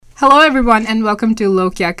Hello, everyone, and welcome to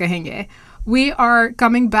Lokya Kahenge. We are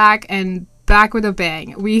coming back and back with a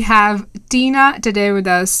bang. We have Tina today with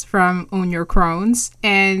us from Own Your Crohn's,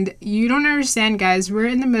 and you don't understand, guys. We're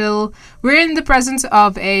in the presence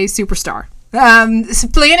of a superstar.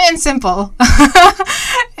 Plain and simple.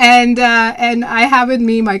 and I have with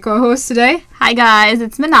me my co-host today. Hi guys,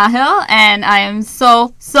 it's Manahil, and I am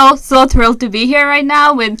so thrilled to be here right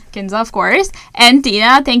now with Kinza, of course, and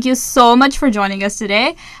Tina. Thank you so much for joining us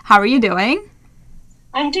today. How are you doing?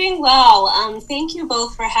 I'm doing well. Thank you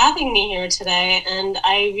both for having me here today, and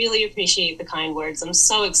I really appreciate the kind words. I'm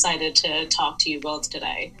so excited to talk to you both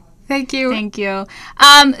today. Thank you. Thank you.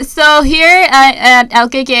 So here at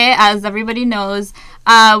LKK, as everybody knows,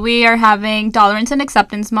 we are having Tolerance and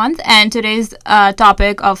Acceptance Month, and today's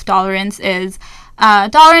topic of tolerance is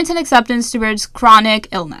tolerance and acceptance towards chronic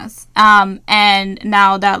illness. And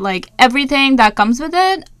now that everything that comes with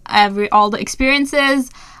it, all the experiences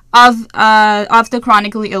of the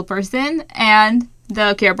chronically ill person and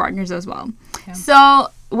the care partners as well. Yeah. So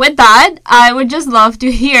with that, I would just love to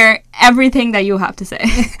hear everything that you have to say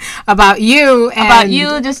about you.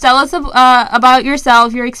 Just tell us about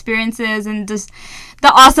yourself, your experiences, and just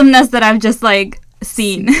the awesomeness that I've just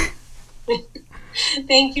seen.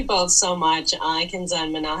 Thank you both so much, Kinza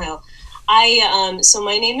and Manahil. So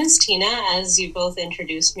my name is Tina, as you both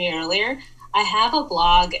introduced me earlier. I have a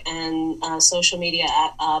blog and social media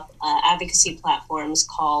advocacy platforms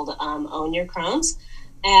called Own Your Crohn's.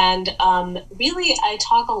 And really, I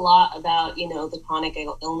talk a lot about, the chronic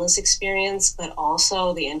illness experience, but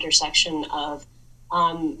also the intersection of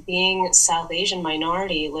being South Asian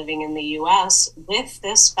minority living in the U.S. with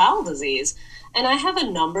this bowel disease. And I have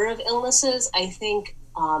a number of illnesses, I think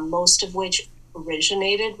most of which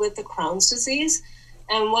originated with the Crohn's disease.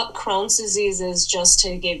 And what Crohn's disease is, just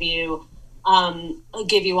to give you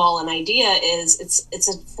all an idea, is it's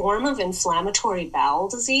a form of inflammatory bowel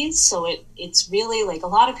disease. So it's really a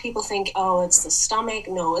lot of people think, oh, it's the stomach.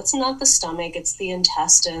 No, it's not the stomach, it's the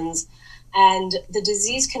intestines. And the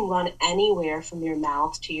disease can run anywhere from your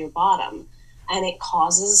mouth to your bottom. And it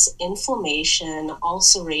causes inflammation,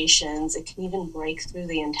 ulcerations. It can even break through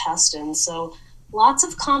the intestines. So lots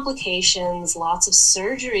of complications, lots of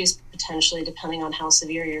surgeries potentially, depending on how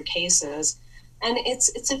severe your case is. And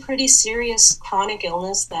it's a pretty serious chronic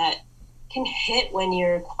illness that can hit when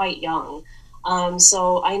you're quite young.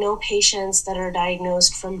 So I know patients that are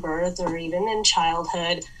diagnosed from birth or even in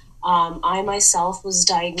childhood. I myself was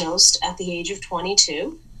diagnosed at the age of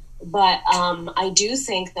 22, but I do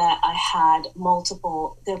think that I had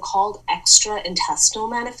multiple, they're called extra-intestinal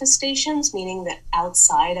manifestations, meaning that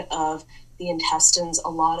outside of the intestines, a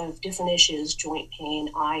lot of different issues, joint pain,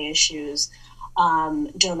 eye issues,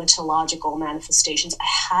 dermatological manifestations. I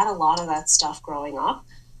had a lot of that stuff growing up.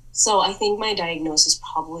 So I think my diagnosis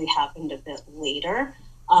probably happened a bit later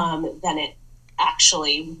than it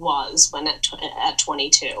actually was when at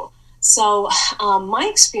 22. So my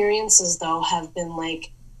experiences, though, have been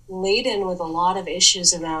laden with a lot of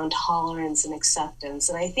issues around tolerance and acceptance.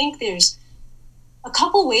 And I think there's a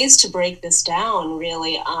couple ways to break this down,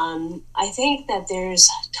 really. I think that there's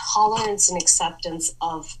tolerance and acceptance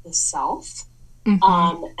of the self.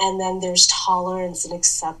 Mm-hmm. And then there's tolerance and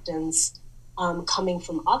acceptance coming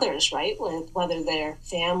from others, right? Whether they're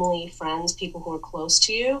family, friends, people who are close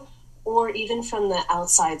to you, or even from the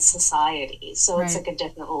outside society. So It's a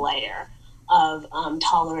different layer of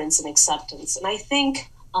tolerance and acceptance. And I think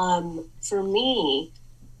for me,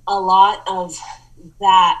 a lot of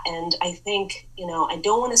that, and I think, I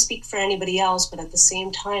don't want to speak for anybody else, but at the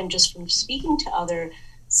same time, just from speaking to other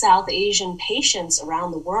South Asian patients around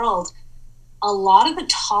the world, a lot of the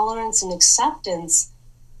tolerance and acceptance,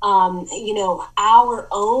 our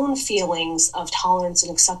own feelings of tolerance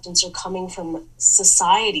and acceptance are coming from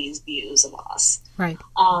society's views of us. Right.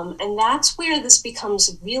 And that's where this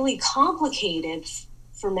becomes really complicated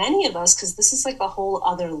for many of us, because this is a whole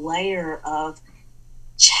other layer of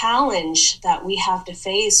challenge that we have to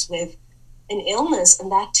face with an illness,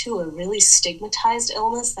 and that too, a really stigmatized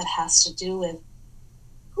illness that has to do with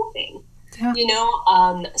pooping. Yeah.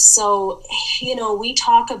 So we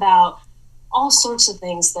talk about all sorts of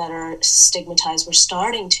things that are stigmatized. We're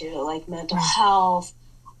starting to, like mental health,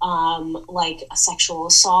 like sexual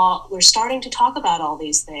assault. We're starting to talk about all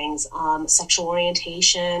these things, sexual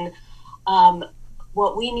orientation.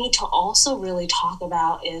 What we need to also really talk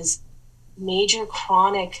about is major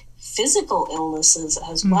chronic physical illnesses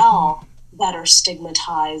as well that are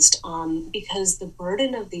stigmatized, because the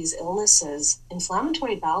burden of these illnesses,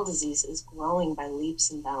 inflammatory bowel disease, is growing by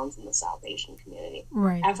leaps and bounds in the South Asian community.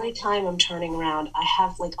 Right. Every time I'm turning around, I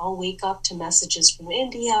have I'll wake up to messages from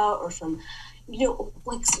India or from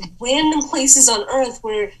like random places on earth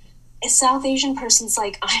where a South Asian person's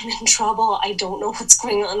like, I'm in trouble. I don't know what's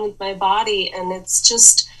going on with my body. And it's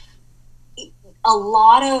just a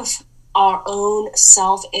lot of our own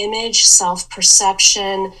self-image,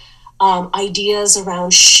 self-perception, ideas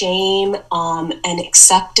around shame and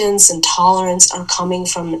acceptance and tolerance are coming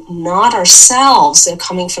from not ourselves, they're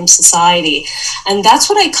coming from society. And that's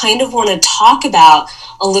what I kind of want to talk about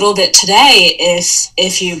a little bit today,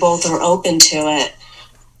 if you both are open to it.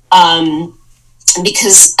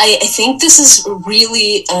 Because I think this is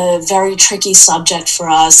really a very tricky subject for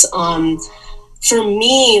us. For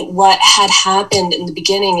me, what had happened in the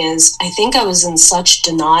beginning is I think I was in such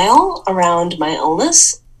denial around my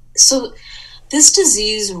illness. So this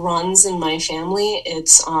disease runs in my family.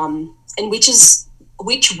 It's and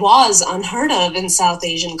which was unheard of in South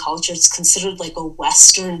Asian culture. It's considered like a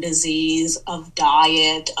Western disease of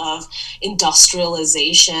diet, of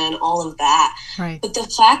industrialization, all of that. Right. But the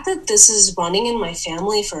fact that this is running in my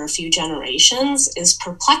family for a few generations is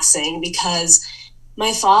perplexing, because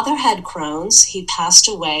my father had Crohn's. He passed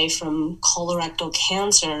away from colorectal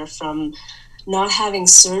cancer, from not having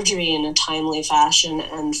surgery in a timely fashion,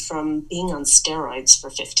 and from being on steroids for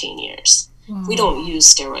 15 years. Wow. We don't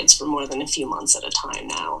use steroids for more than a few months at a time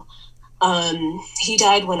now. He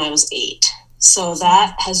died when I was 8. So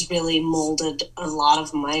that has really molded a lot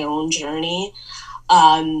of my own journey.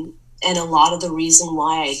 And a lot of the reason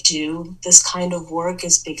why I do this kind of work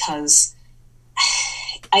is because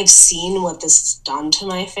I've seen what this has done to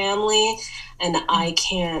my family, and I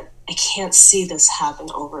can't see this happen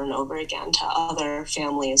over and over again to other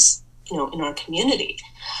families, in our community.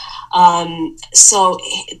 So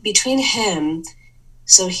between him,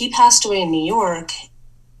 so he passed away in New York.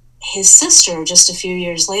 His sister, just a few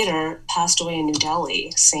years later, passed away in New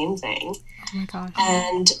Delhi. Same thing. Oh my gosh.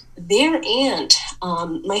 And their aunt,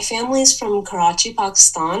 my family's from Karachi,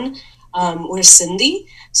 Pakistan. We're Sindhi.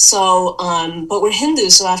 So, but we're Hindu.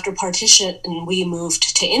 So after partition, we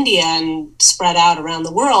moved to India and spread out around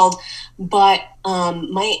the world. But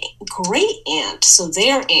my great aunt, so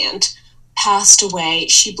their aunt, passed away.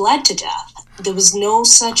 She bled to death. There was no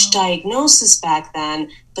such diagnosis back then,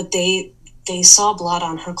 but they saw blood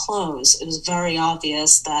on her clothes. It was very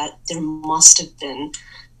obvious that there must have been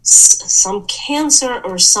some cancer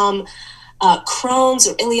or some Crohn's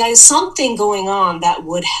or ileitis, something going on that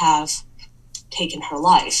would have taken her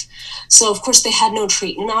life. So of course they had no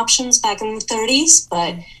treatment options back in the 30s,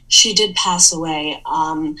 but she did pass away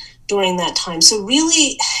during that time. So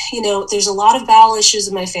really, there's a lot of bowel issues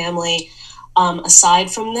in my family.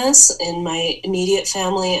 Aside from this, in my immediate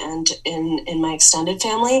family and in my extended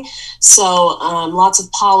family. So lots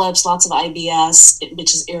of polyps, lots of IBS,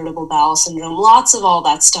 which is irritable bowel syndrome, lots of all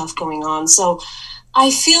that stuff going on. So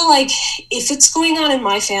I feel like if it's going on in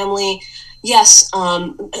my family, yes,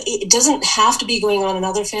 it doesn't have to be going on in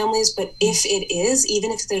other families, but if it is,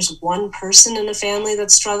 even if there's one person in a family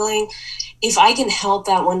that's struggling, if I can help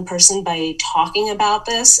that one person by talking about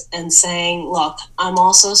this and saying, look, I'm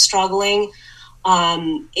also struggling,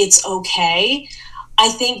 it's okay, I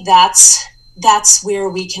think that's where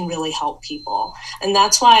we can really help people. And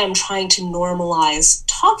that's why I'm trying to normalize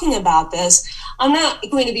talking about this. I'm not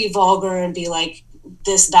going to be vulgar and be like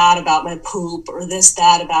this, that about my poop, or this,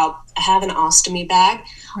 that about, I have an ostomy bag.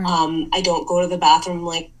 Right. I don't go to the bathroom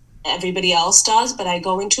like everybody else does, but I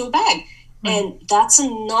go into a bag. And that's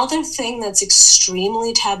another thing that's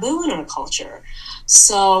extremely taboo in our culture.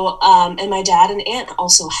 So, and my dad and aunt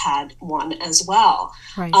also had one as well.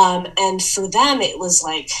 Right. And for them, it was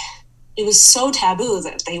so taboo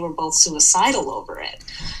that they were both suicidal over it.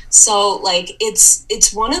 So like,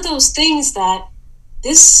 it's one of those things that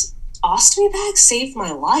this ostomy bag saved my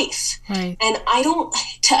life. Right. And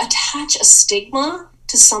to attach a stigma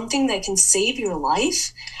to something that can save your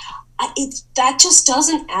life, that just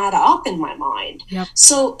doesn't add up in my mind. Yep.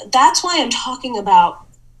 So that's why I'm talking about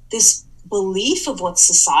this belief of what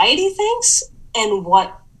society thinks and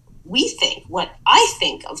what we think, what I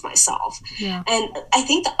think of myself. Yeah. And I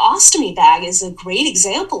think the ostomy bag is a great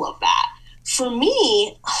example of that. For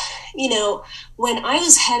me, when I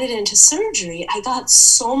was headed into surgery, I got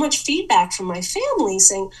so much feedback from my family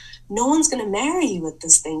saying, no one's going to marry you with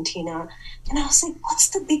this thing, Tina. And I was like, what's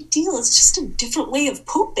the big deal? It's just a different way of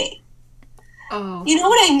pooping. Oh. You know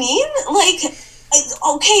what I mean? Like,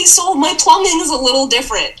 okay, so my plumbing is a little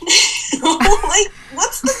different. Like,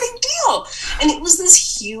 what's the big deal? And it was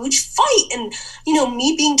this huge fight. And,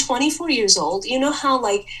 me being 24 years old, you know how,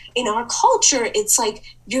 like, in our culture, it's like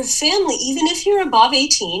your family, even if you're above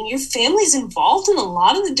 18, your family's involved in a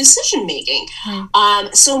lot of the decision making.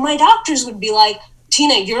 So my doctors would be like,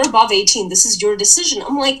 Tina, you're above 18. This is your decision.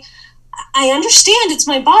 I'm like, I understand it's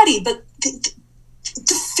my body, but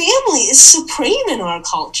the family is supreme in our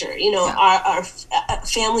culture. You know, our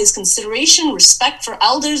family's consideration, respect for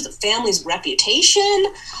elders, the family's reputation,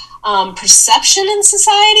 perception in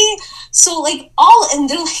society. So like and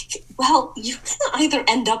they're like, well, you're gonna either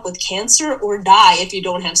end up with cancer or die if you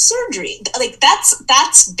don't have surgery. Like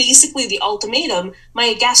that's basically the ultimatum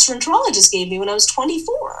my gastroenterologist gave me when I was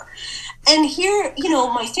 24. And here, you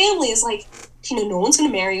know, my family is like, you know, no one's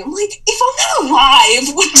gonna marry you. I'm like, if I'm not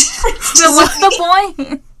alive, what difference does what's the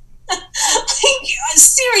point? Like,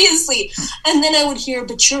 seriously. And then I would hear,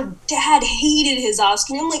 but your dad hated his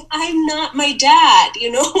ostomy. I'm like, I'm not my dad, you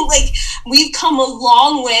know. Like, we've come a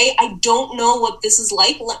long way. I don't know what this is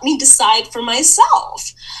like. Let me decide for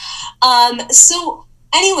myself. So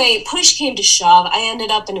anyway, push came to shove. I ended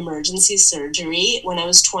up in emergency surgery when I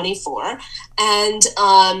was 24, and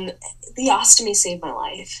the ostomy saved my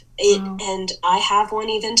life. And I have one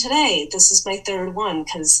even today. This is my third one,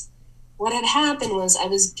 because what had happened was I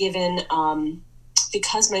was given,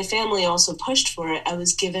 because my family also pushed for it, I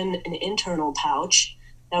was given an internal pouch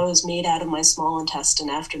that was made out of my small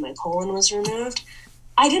intestine after my colon was removed.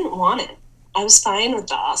 I didn't want it. I was fine with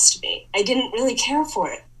the ostomy. I didn't really care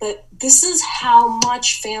for it. But this is how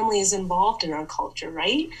much family is involved in our culture,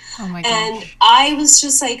 right? Oh my gosh. And I was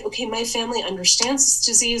just like, okay, my family understands this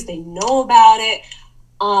disease. They know about it.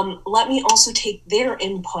 Let me also take their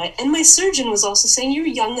input. And my surgeon was also saying, you're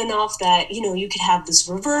young enough that, you know, you could have this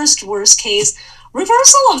reversed worst case.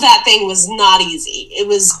 Reversal of that thing was not easy. It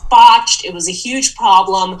was botched. It was a huge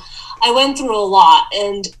problem. I went through a lot.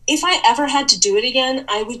 And if I ever had to do it again,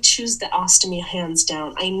 I would choose the ostomy hands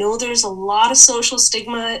down. I know there's a lot of social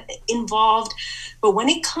stigma involved, but when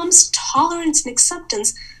it comes to tolerance and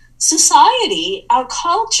acceptance, society, our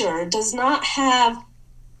culture does not have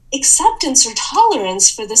acceptance or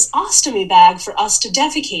tolerance for this ostomy bag for us to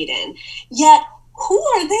defecate in. Yet, who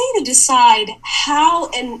are they to decide how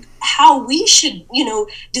we should, you know,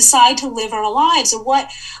 decide to live our lives, or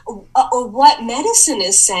what medicine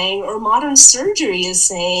is saying or modern surgery is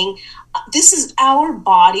saying? This is our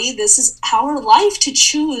body. This is our life to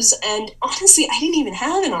choose. And honestly, I didn't even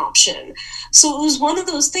have an option. So it was one of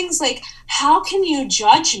those things like, how can you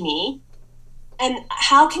judge me? And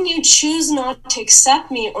how can you choose not to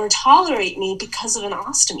accept me or tolerate me because of an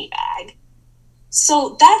ostomy bag?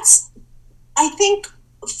 So that's, I think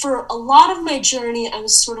for a lot of my journey, I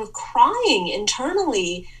was sort of crying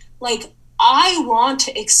internally, like, I want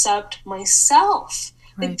to accept myself.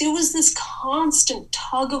 Right. Like, there was this constant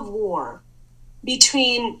tug of war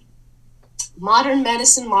between modern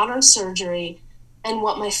medicine, modern surgery, and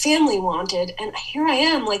what my family wanted. And here I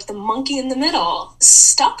am, like the monkey in the middle,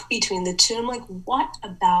 stuck between the two. I'm like, what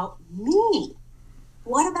about me?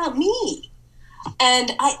 What about me?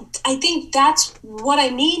 And I think that's what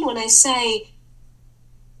I mean when I say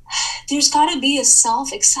there's got to be a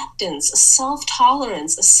self-acceptance, a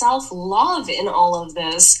self-tolerance, a self-love in all of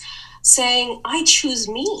this, saying, I choose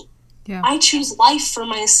me. Yeah. I choose life for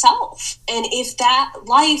myself. And if that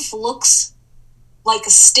life looks like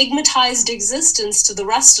a stigmatized existence to the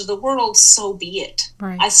rest of the world, so be it.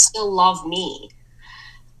 Right. I still love me.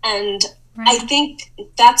 And Right. I think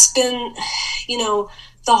that's been, you know,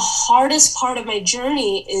 the hardest part of my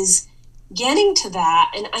journey is getting to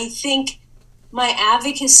that. And I think my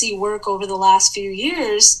advocacy work over the last few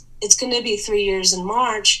years, it's going to be 3 years in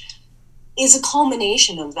March, is a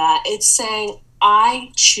culmination of that. It's saying,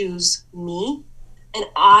 I choose me, and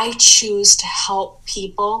I choose to help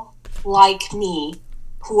people like me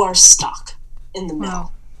who are stuck in the middle.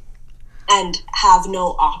 Wow. And have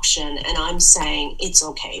no option, and I'm saying it's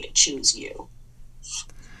okay to choose you.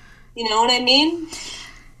 You know what I mean?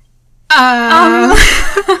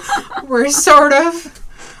 We're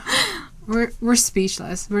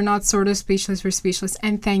speechless. We're not sort of speechless, we're speechless.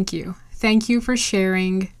 And thank you. Thank you for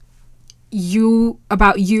sharing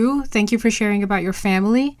about you. Thank you for sharing about your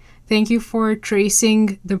family. Thank you for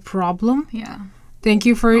tracing the problem. Yeah. Thank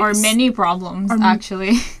you for... Or many problems,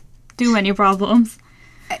 actually. Too many problems.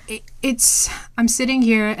 I'm sitting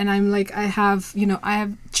here and I'm like, I have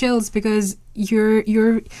chills because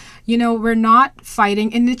we're not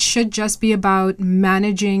fighting, and it should just be about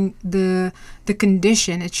managing the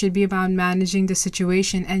condition. It should be about managing the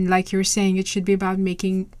situation. And like you're saying, it should be about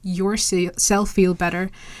making yourself feel better.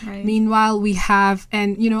 Right. Meanwhile, we have,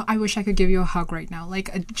 and I wish I could give you a hug right now,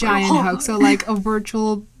 like a giant hug. So like a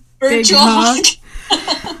virtual big hug.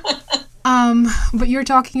 But you're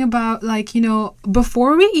talking about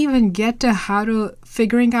before we even get to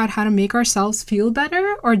figuring out how to make ourselves feel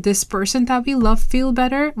better or this person that we love feel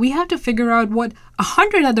better, we have to figure out what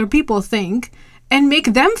 100 other people think and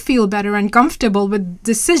make them feel better and comfortable with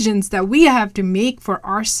decisions that we have to make for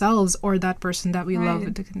ourselves or that person that we love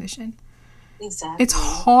with the condition. Exactly. It's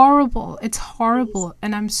horrible. It's horrible.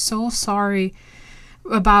 And I'm so sorry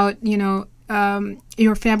about,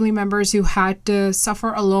 your family members who had to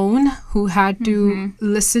suffer alone, who had to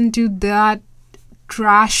listen to that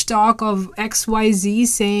trash talk of XYZ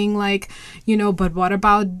saying like, but what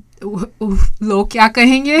about log kya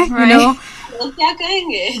kahenge? Right. Log kya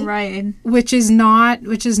kahenge? Right. Which is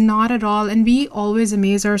not at all. And we always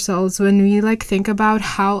amaze ourselves when we like think about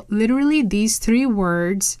how literally these 3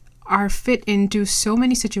 words are fit into so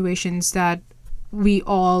many situations that we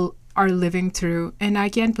all are living through. And I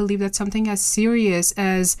can't believe that something as serious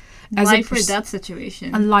as life or death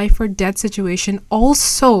situation. A life or death situation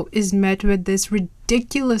also is met with this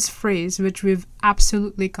ridiculous phrase, which we've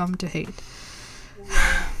absolutely come to hate.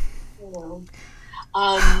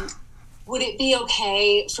 Would it be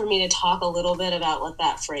okay for me to talk a little bit about what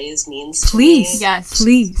that phrase means to Please. me? Yes.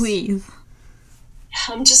 Please.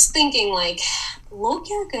 I'm just thinking, like, log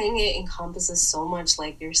kya kahenge encompasses so much,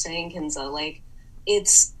 like you're saying, Kinza. Like,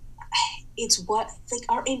 it's what, like,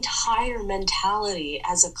 our entire mentality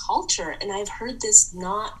as a culture, and I've heard this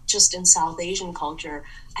not just in South Asian culture,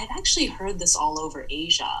 I've actually heard this all over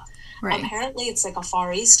Asia. Right. Apparently it's like a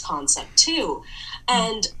Far East concept too.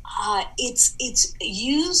 And it's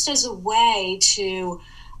used as a way to,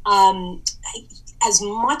 as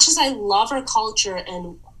much as I love our culture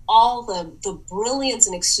and all the brilliance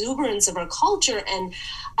and exuberance of our culture and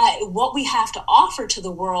what we have to offer to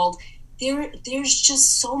the world, there's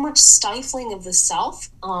just so much stifling of the self,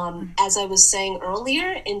 as I was saying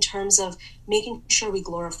earlier, in terms of making sure we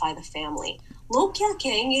glorify the family. Log kya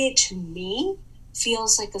kahenge, to me,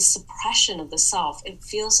 feels like a suppression of the self. It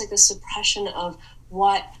feels like a suppression of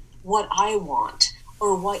what I want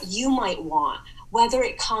or what you might want, whether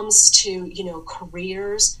it comes to,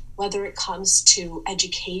 careers, whether it comes to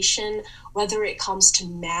education, whether it comes to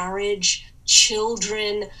marriage,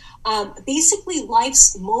 children, basically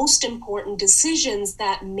life's most important decisions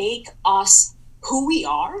that make us who we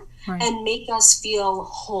are, right, and make us feel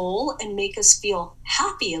whole and make us feel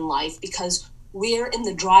happy in life because we're in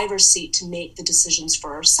the driver's seat to make the decisions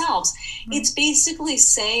for ourselves. Right. It's basically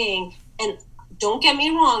saying, and don't get me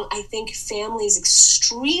wrong, I think family is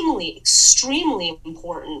extremely, extremely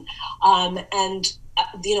important. And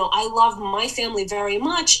I love my family very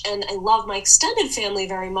much, and I love my extended family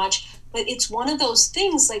very much. But it's one of those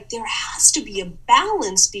things, like, there has to be a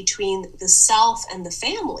balance between the self and the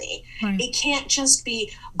family. Right. It can't just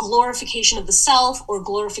be glorification of the self or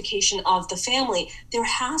glorification of the family. There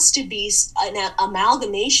has to be an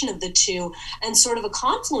amalgamation of the two and sort of a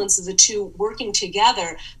confluence of the two working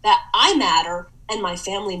together, that I matter and my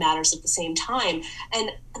family matters at the same time.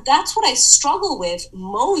 And that's what I struggle with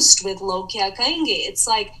most with Log Kya Kahenge. It's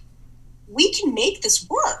like, we can make this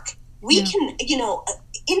work. We can,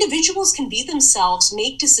 individuals can be themselves,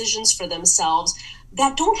 make decisions for themselves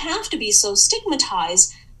that don't have to be so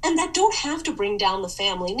stigmatized and that don't have to bring down the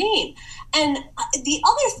family name. And the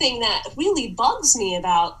other thing that really bugs me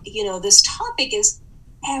about, this topic is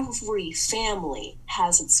every family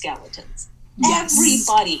has its skeletons. Yes.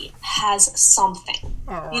 Everybody has something.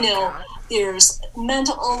 God. There's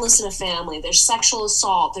mental illness in a family, there's sexual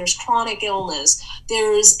assault, there's chronic illness,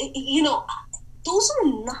 there's, those are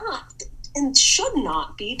not and should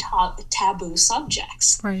not be taboo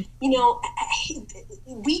subjects. Right.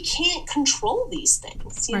 We can't control these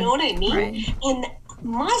things. You know what I mean? Right. And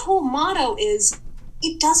my whole motto is,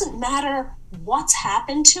 it doesn't matter what's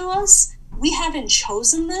happened to us. We haven't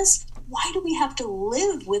chosen this. Why do we have to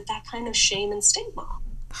live with that kind of shame and stigma?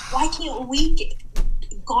 Why can't we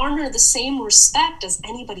garner the same respect as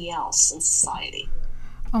anybody else in society?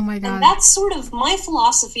 Oh my God. And that's sort of my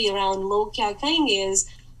philosophy around Log Kya Kahenge is,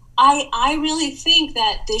 I really think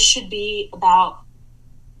that this should be about,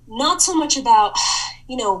 not so much about,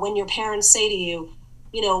 when your parents say to you,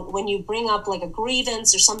 when you bring up like a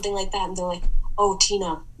grievance or something like that, and they're like, oh,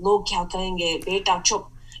 Tina, log kya kahenge, beta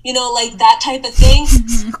chup, like that type of thing.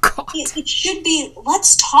 It should be,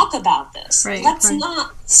 let's talk about this. Right, let's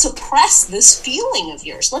not suppress this feeling of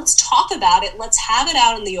yours. Let's talk about it. Let's have it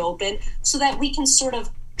out in the open so that we can sort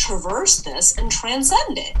of traverse this and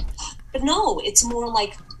transcend it. But no, it's more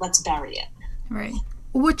like, let's bury it. Right.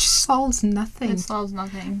 Which solves nothing. It solves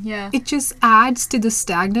nothing, yeah. It just adds to the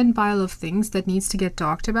stagnant pile of things that needs to get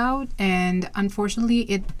talked about. And unfortunately,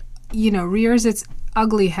 it, rears its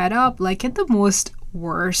ugly head up, like, at the worst,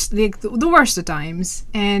 the worst of times.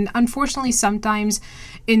 And unfortunately, sometimes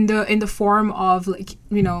in the form of, like,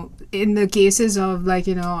 in the cases of, like,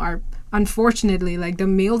 our unfortunately, like the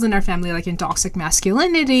males in our family, like in toxic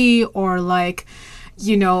masculinity, or like,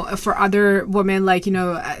 you know, for other women, like, you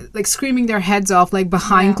know, like screaming their heads off, like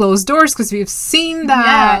behind closed doors, because we've seen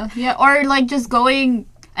that. Yeah, or like just going,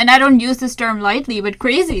 and I don't use this term lightly, but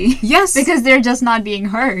crazy. Yes. Because they're just not being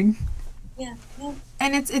heard. Yeah.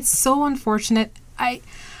 And it's so unfortunate.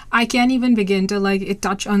 I can't even begin to like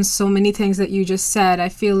touch on so many things that you just said. I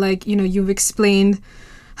feel like, you know, you've explained,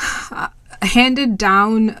 handed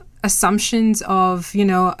down assumptions of, you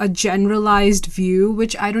know, a generalized view,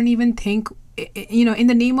 which I don't even think, you know, in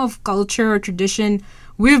the name of culture or tradition,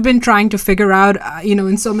 we've been trying to figure out, you know,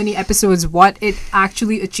 in so many episodes what it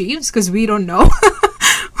actually achieves, because we don't know.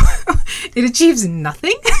 It achieves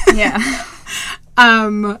nothing. Yeah.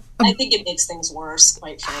 I think it makes things worse,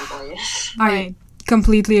 quite frankly. I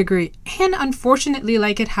completely agree. And unfortunately,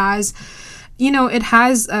 like it has, you know, it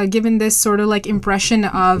has given this sort of like impression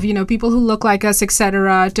of, you know, people who look like us,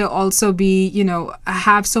 etc., to also be, you know,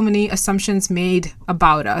 have so many assumptions made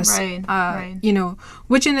about us. Right. You know,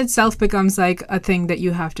 which in itself becomes like a thing that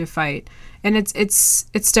you have to fight. And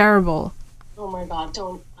it's terrible. Oh my God,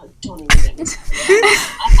 don't even get me started.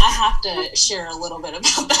 I have to share a little bit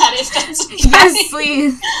about that, if that's okay. Yes,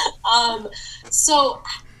 please. So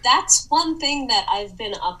that's one thing that I've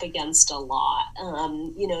been up against a lot.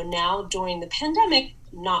 You know, now during the pandemic,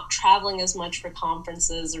 not traveling as much for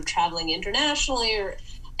conferences or traveling internationally or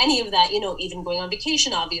any of that, you know, even going on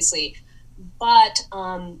vacation, obviously. But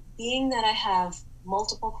being that I have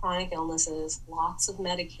multiple chronic illnesses, lots of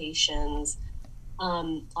medications,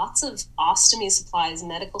 lots of ostomy supplies,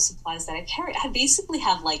 medical supplies that I carry. I basically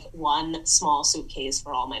have like one small suitcase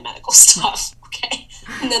for all my medical stuff, okay?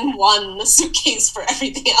 And then one suitcase for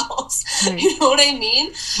everything else. Right. You know what I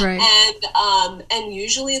mean? Right. And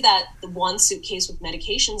usually that the one suitcase with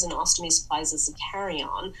medications and ostomy supplies is a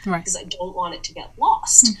carry-on, because I don't want it to get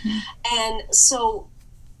lost. Mm-hmm. And so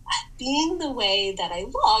being the way that I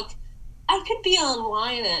look, I could be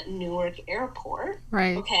online at Newark Airport,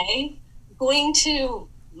 right? Okay, going to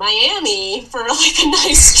Miami for like a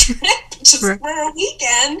nice trip just for a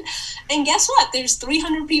weekend. And guess what? There's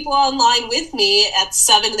 300 people online with me at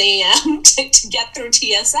 7 a.m. to get through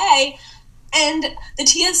TSA. And the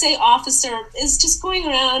TSA officer is just going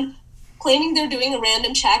around claiming they're doing a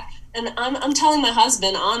random check. And I'm telling my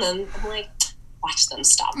husband, Anand, I'm like, watch them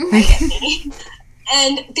stop right at me.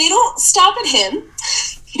 And they don't stop at him.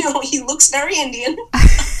 You know, he looks very Indian.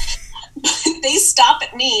 They stop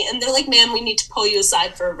at me and they're like, "Ma'am, we need to pull you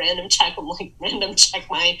aside for a random check." I'm like, "Random check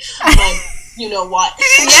my you know what?"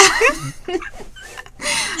 You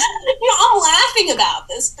know, I'm laughing about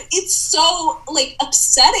this, but it's so like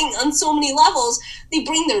upsetting on so many levels. They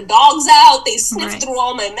bring their dogs out, they sniff through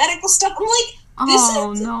all my medical stuff. I'm like, this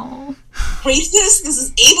is no racist, this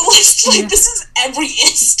is ableist, like this is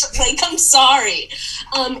everyist. Like, I'm sorry.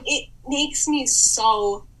 It makes me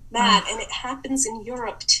so mad, and it happens in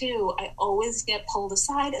Europe too. I always get pulled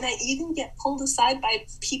aside, and I even get pulled aside by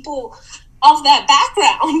people of that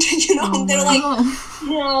background. You know, they're like,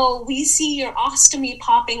 "No, we see your ostomy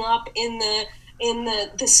popping up in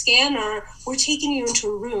the scanner. We're taking you into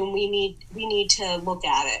a room. We need to look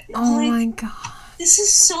at it." Oh like, my God, this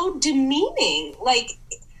is so demeaning. Like,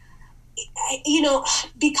 you know,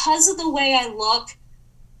 because of the way I look,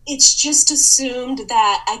 it's just assumed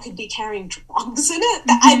that I could be carrying drugs in it.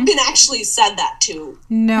 Mm-hmm. I've been actually said that too.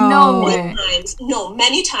 No way.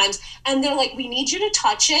 Many times. And they're like, "We need you to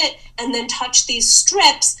touch it and then touch these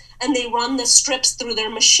strips." And they run the strips through their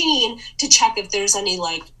machine to check if there's any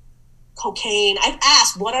like cocaine. I've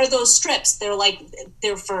asked, "What are those strips?" They're like,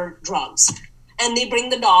 "They're for drugs." And they bring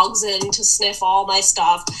the dogs in to sniff all my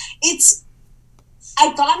stuff.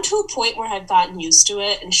 I've gotten to a point where I've gotten used to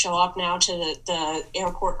it and show up now to the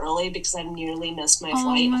airport early because I've nearly missed my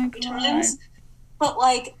flight a few times. But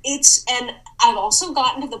like, and I've also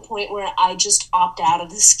gotten to the point where I just opt out of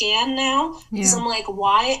the scan now because I'm like,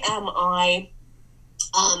 why am I,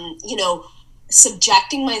 you know,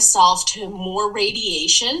 subjecting myself to more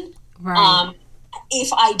radiation? Right.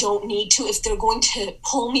 If I don't need to, if they're going to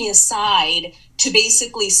pull me aside to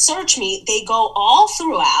basically search me, they go all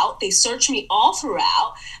throughout, they search me all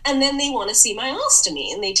throughout, and then they want to see my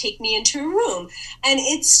ostomy, and they take me into a room. And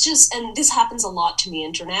it's just, and this happens a lot to me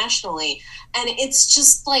internationally, and it's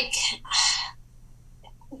just like,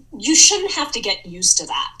 you shouldn't have to get used to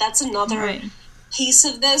that. That's another piece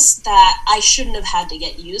of this that I shouldn't have had to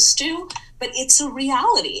get used to, but it's a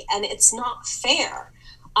reality, and it's not fair.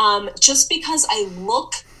 Just because I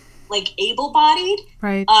look like able-bodied,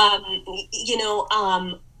 you know,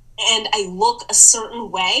 and I look a certain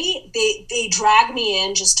way, they drag me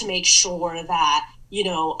in just to make sure that, you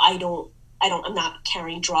know, I don't I'm not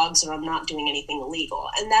carrying drugs or I'm not doing anything illegal.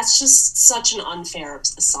 And that's just such an unfair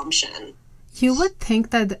assumption. You would think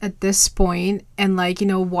that at this point, and like,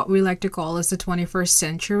 what we like to call as the 21st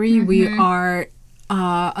century, we are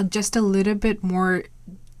just a little bit more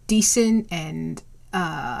decent and,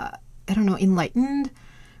 I don't know, enlightened,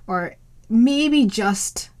 or maybe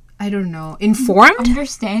just, I don't know, informed?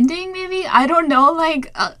 Understanding, maybe? I don't know,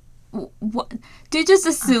 like, what, do you just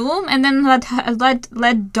assume and then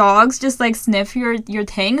let dogs just like sniff your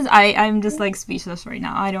things? I'm just like speechless right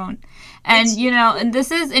now. I don't. And and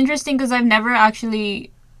this is interesting because I've never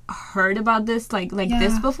actually heard about this like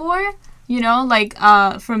this before, like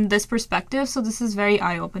from this perspective. So this is very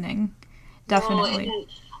eye-opening. Definitely.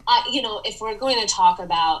 Well, if we're going to talk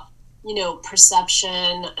about,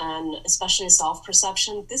 perception and especially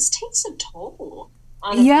self-perception, this takes a toll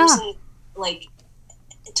on a person, like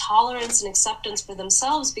tolerance and acceptance for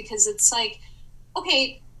themselves, because it's like,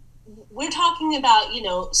 okay, we're talking about,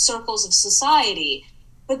 circles of society,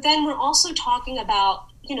 but then we're also talking about,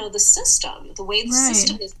 the system, the way the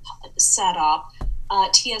system is set up.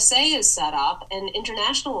 TSA is set up and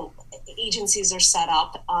international agencies are set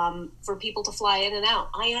up for people to fly in and out.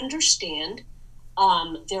 I understand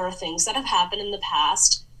there are things that have happened in the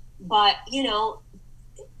past, but,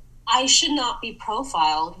 I should not be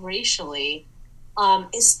profiled racially,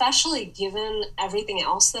 especially given everything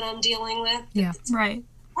else that I'm dealing with. Yeah, right.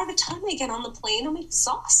 By the time I get on the plane, I'm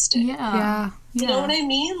exhausted. Yeah. You know what I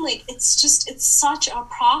mean? Like, it's such a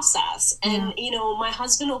process. And, my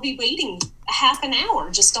husband will be waiting a half an hour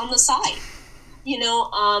just on the side,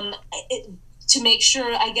 to make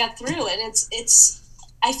sure I get through. And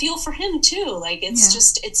I feel for him too. Like,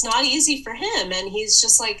 it's not easy for him. And he's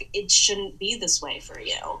just like, it shouldn't be this way for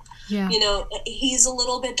you. Yeah. He's a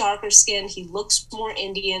little bit darker skinned. He looks more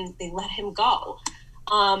Indian. They let him go.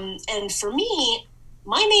 And for me,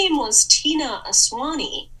 my name was Tina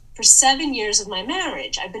Aswani for 7 years of my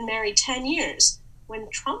marriage. I've been married 10 years. When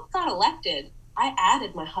Trump got elected, I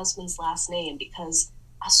added my husband's last name because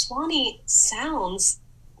Aswani sounds,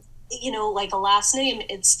 like a last name.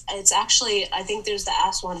 It's actually, I think there's the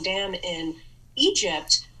Aswan Dam in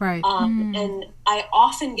Egypt. Right. And I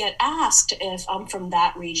often get asked if I'm from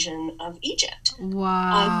that region of Egypt.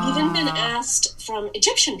 Wow. I've even been asked from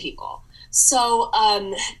Egyptian people. So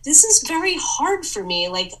this is very hard for me.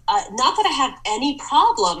 Like, not that I have any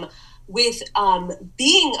problem with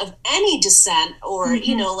being of any descent or,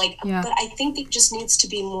 but I think it just needs to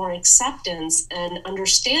be more acceptance and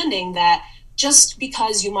understanding that just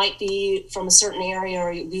because you might be from a certain area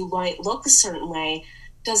or you might look a certain way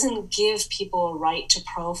doesn't give people a right to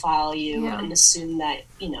profile you and assume that,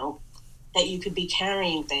 that you could be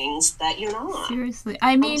carrying things that you're not. Seriously.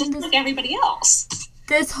 I mean, just like everybody else.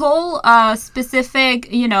 This whole specific,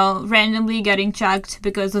 randomly getting checked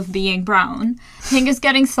because of being brown thing is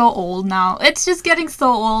getting so old now. It's just getting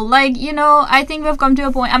so old. Like, I think we've come to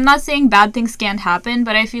a point, I'm not saying bad things can't happen,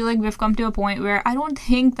 but I feel like we've come to a point where I don't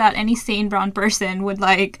think that any sane brown person would,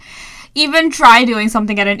 like, even try doing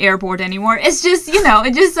something at an airport anymore. It's just,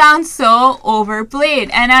 it just sounds so overplayed.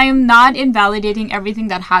 And I'm not invalidating everything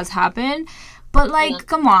that has happened, but, like,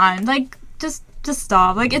 come on, like, just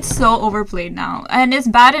stop. Like, it's so overplayed now. And it's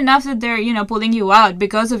bad enough that they're, pulling you out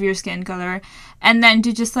because of your skin color. And then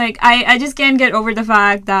to just, like, I just can't get over the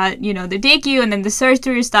fact that, they take you and then they search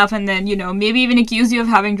through your stuff and then, maybe even accuse you of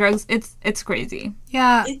having drugs. It's crazy.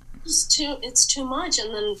 Yeah. It's too much.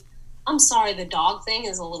 And then, I'm sorry, the dog thing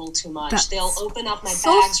is a little too much. They'll open up my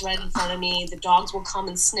bags right in front of me. The dogs will come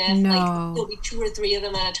and sniff. No. Like, there'll be 2 or 3 of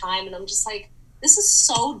them at a time. And I'm just like, this is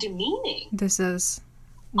so demeaning. This is...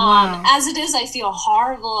 Wow. As it is, I feel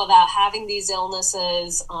horrible about having these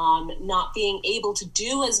illnesses, not being able to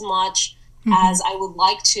do as much as I would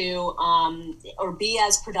like to, or be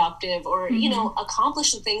as productive, or,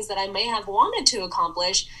 accomplish the things that I may have wanted to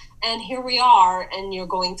accomplish. And here we are, and you're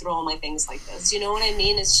going through all my things like this. You know what I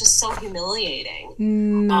mean? It's just so humiliating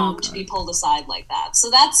to be pulled aside like that. So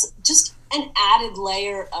that's just an added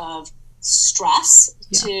layer of stress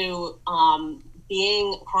to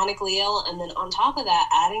being chronically ill, and then on top of that,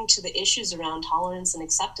 adding to the issues around tolerance and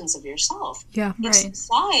acceptance of yourself. Yeah, in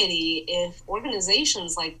society, if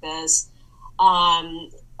organizations like this are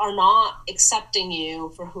not accepting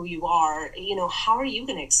you for who you are, how are you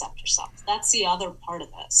going to accept yourself? That's the other part of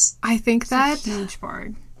this. I think that's a huge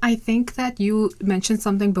part. I think that you mentioned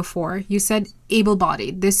something before. You said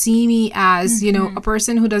able-bodied. They see me as, a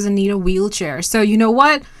person who doesn't need a wheelchair. So you know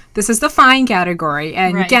what? This is the fine category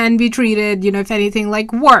and can be treated, if anything,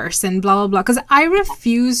 like worse and blah, blah, blah. Because I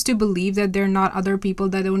refuse to believe that there are not other people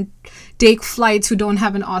that don't take flights who don't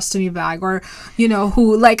have an ostomy bag or,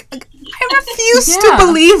 who like... I refuse Yeah. to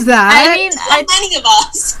believe that. I mean, So many of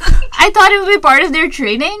us. I thought it would be part of their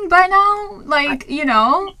training by now, like, you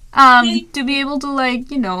know, to be able to,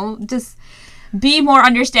 like, you know, just be more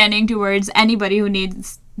understanding towards anybody who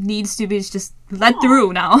needs to be just let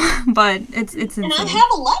through now. But it's insane. And I have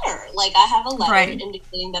a letter. Like, I have a letter Right.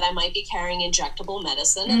 indicating that I might be carrying injectable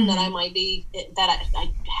medicine and that I might be, that I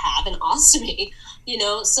have an ostomy, you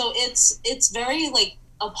know? So it's very, like,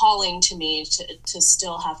 appalling to me to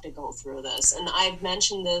still have to go through this. And I've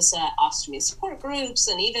mentioned this at ostomy support groups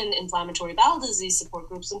and even inflammatory bowel disease support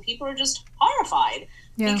groups, and people are just horrified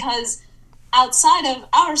Yeah. because outside of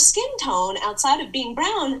our skin tone, outside of being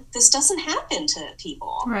brown, this doesn't happen to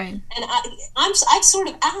people. Right. And I've sort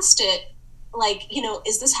of asked it, like, you know,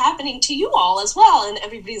 is this happening to you all as well? And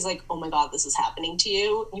everybody's like, oh my God, this is happening to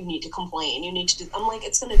you. You need to complain. You need to do. I'm like,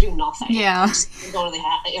 it's going to do nothing. Yeah. I'm just gonna go to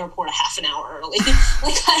the airport a half an hour early.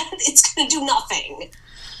 Like, it's going to do nothing.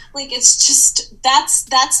 Like, it's just, that's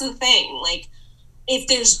the thing. Like, if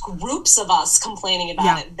there's groups of us complaining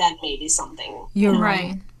about it, then maybe something. You're Right.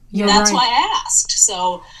 right. You're That's right. why I asked.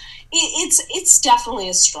 So it's definitely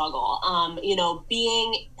a struggle. You know,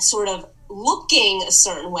 being sort of looking a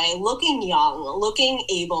certain way, looking young, looking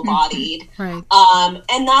able-bodied, Right.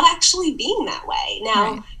 and not actually being that way.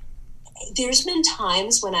 Now, Right. there's been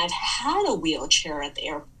times when I've had a wheelchair at the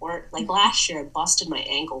airport. Like last year, I busted my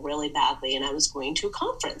ankle really badly, and I was going to a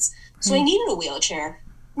conference, so I needed a wheelchair.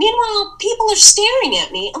 Meanwhile, people are staring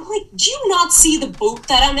at me. I'm like, do you not see the boot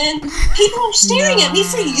that I'm in? People are staring at me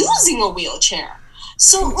for using a wheelchair.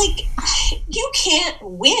 So, like, you can't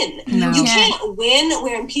win. No. You can't win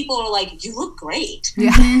when people are like, you look great. Yeah.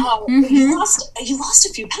 Oh, you lost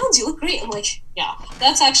a few pounds. You look great. I'm like, yeah,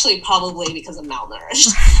 that's actually probably because I'm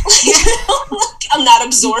malnourished. Like, I'm not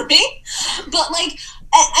absorbing. But, like,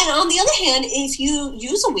 and on the other hand, if you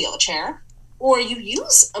use a wheelchair or you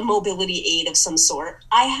use a mobility aid of some sort,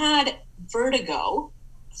 I had vertigo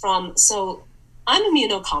so I'm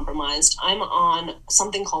immunocompromised. I'm on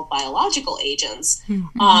something called biological agents,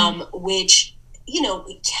 which, you know,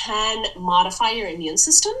 can modify your immune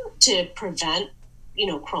system to prevent, you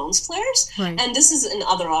know, Crohn's flares. Right. And this is in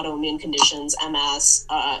other autoimmune conditions, MS,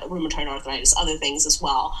 rheumatoid arthritis, other things as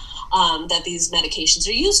well, that these medications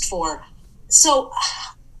are used for. So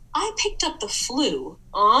I picked up the flu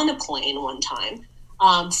on a plane one time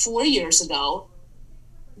 4 years ago.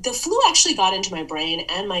 The flu actually got into my brain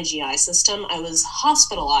and my GI system. I was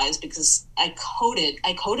hospitalized because I coded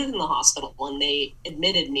in the hospital when they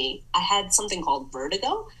admitted me. I had something called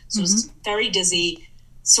vertigo. So it was very dizzy,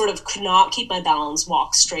 sort of could not keep my balance,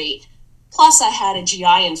 walk straight. Plus I had a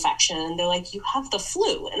GI infection, and they're like, you have the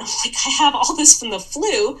flu. And I'm like, I have all this from the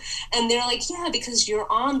flu. And they're like, yeah, because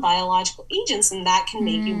you're on biological agents and that can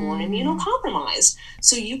make you more immunocompromised.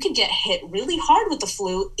 So you could get hit really hard with the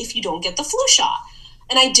flu if you don't get the flu shot.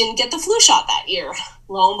 And I didn't get the flu shot that year,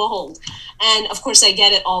 lo and behold. And of course, I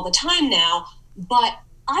get it all the time now. But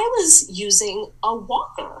I was using a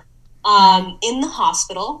walker in the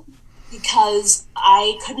hospital because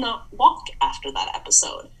I could not walk after that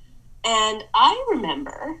episode. And I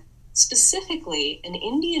remember specifically an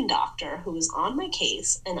Indian doctor who was on my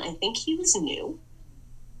case, and I think he was new,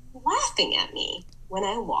 laughing at me when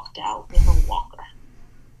I walked out with a walker.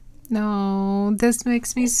 No, this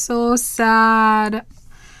makes me so sad.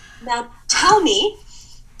 Now, tell me,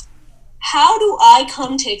 how do I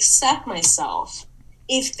come to accept myself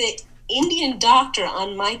if the Indian doctor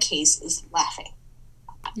on my case is laughing?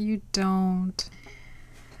 You don't.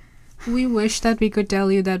 We wish that we could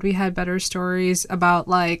tell you that we had better stories about,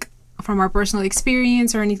 like, from our personal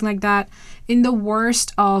experience or anything like that. In the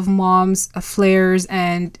worst of mom's flares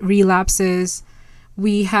and relapses,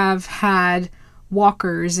 we have had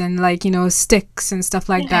walkers and, like, you know, sticks and stuff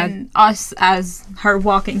like that. And us as her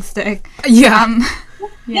walking stick. Yeah.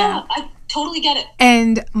 Yeah, I totally get it.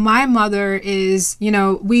 And my mother is, you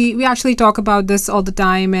know, we actually talk about this all the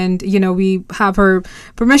time, and, you know, we have her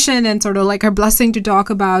permission and sort of like her blessing to talk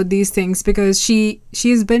about these things, because she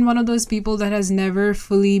has been one of those people that has never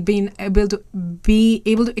fully been able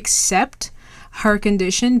to accept her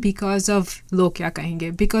condition because of Lok Kya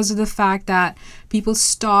Kahenge, because of the fact that people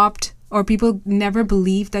stopped, or people never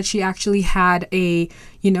believed that she actually had a,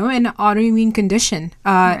 you know, an autoimmune condition.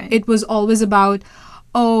 Right. It was always about,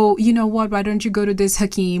 oh, you know what, why don't you go to this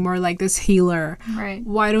Hakim or like this healer? Right.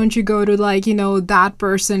 Why don't you go to, like, you know, that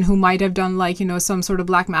person who might have done, like, you know, some sort of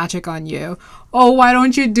black magic on you? Oh, why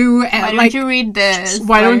don't you do, Why don't you read this?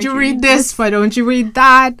 why don't you read this? Why don't you read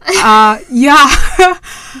that? Yeah.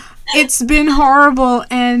 It's been horrible.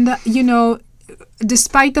 And, you know,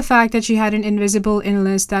 despite the fact that she had an invisible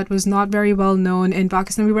illness that was not very well known in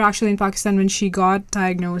Pakistan, we were actually in Pakistan when she got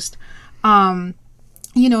diagnosed.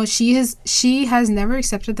 she has never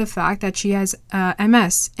accepted the fact that she has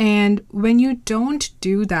MS. And when you don't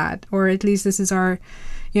do that, or at least this is our,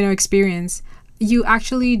 experience, you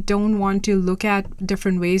actually don't want to look at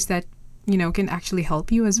different ways that, can actually help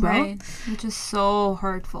you as well. Right. Which is so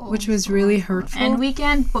hurtful. Which was really hurtful. And we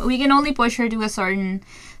can only push her to a certain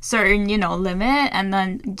limit, and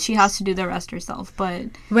then she has to do the rest herself. But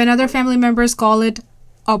when other family members call it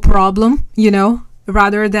a problem,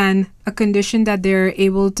 rather than a condition that they're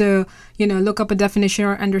able to, look up a definition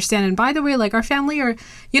or understand. And by the way, like, our family are,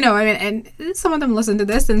 and some of them listen to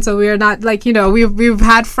this, and so we are not like, we've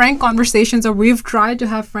had frank conversations, or we've tried to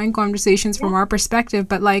have frank conversations from our perspective.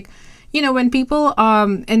 But like, when people,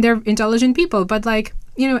 and they're intelligent people, but like,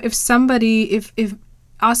 if somebody, if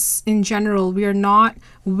us in general, we are not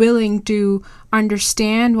willing to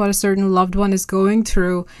understand what a certain loved one is going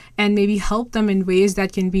through and maybe help them in ways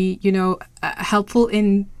that can be, helpful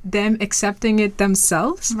in them accepting it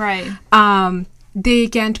themselves. Right. They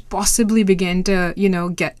can't possibly begin to,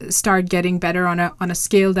 start getting better on a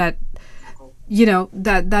scale that,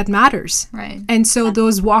 that matters. Right. And so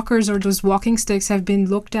those walkers or those walking sticks have been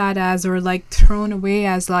looked at as, or like thrown away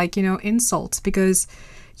as, like, insults, because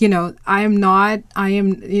I am,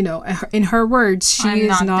 in her words, she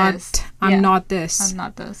is not, I'm not this. I'm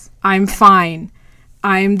not this. I'm fine.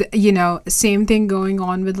 I'm, same thing going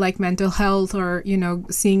on with like mental health or,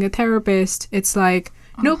 seeing a therapist. It's like,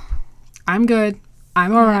 nope, I'm good.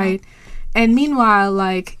 I'm all right. And meanwhile,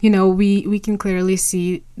 like, we can clearly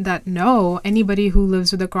see that anybody who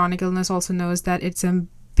lives with a chronic illness also knows that it's a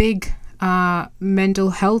big mental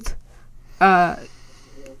health,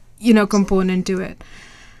 component to it.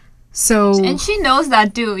 So, and she knows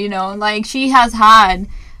that too, like, she has had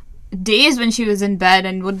days when she was in bed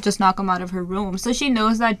and would just knock him out of her room. So she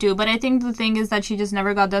knows that too. But I think the thing is that she just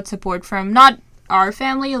never got that support from, not our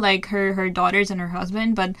family, like her daughters and her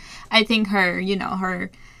husband, but I think her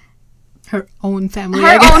own family.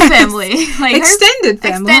 Her own family. Like extended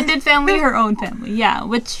family, her own family. Yeah,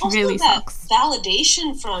 which also really that sucks.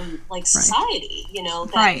 Validation from, like, society,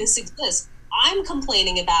 that this exists. I'm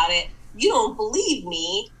complaining about it. You don't believe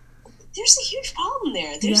me. There's a huge problem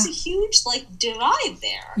there. There's a huge, like, divide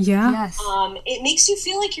there. Yeah. Yes. It makes you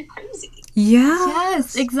feel like you're crazy. Yeah.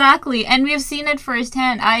 Yes, exactly. And we've seen it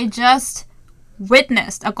firsthand. I just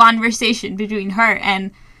witnessed a conversation between her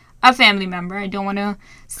and a family member. I don't want to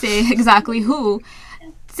say exactly who.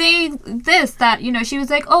 Say this, that, she was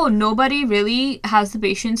like, oh, nobody really has the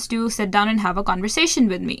patience to sit down and have a conversation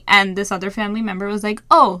with me. And this other family member was like,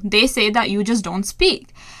 oh, they say that you just don't speak.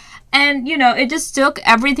 And, it just took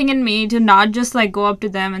everything in me to not just, like, go up to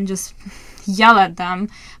them and just yell at them.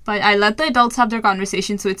 But I let the adults have their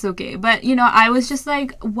conversation, so it's okay. But, I was just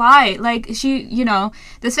like, why? Like, she,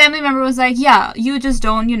 this family member was like, yeah, you just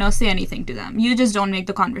don't, say anything to them. You just don't make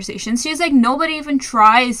the conversation. She's like, nobody even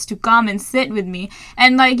tries to come and sit with me.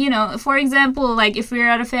 And, like, for example, like, if we're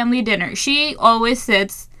at a family dinner, she always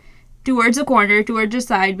sits towards a corner, towards the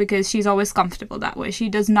side, because she's always comfortable that way. She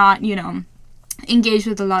does not, engage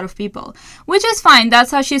with a lot of people, which is fine. That's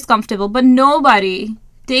how she's comfortable. But nobody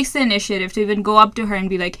takes the initiative to even go up to her and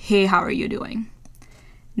be like, hey, how are you doing?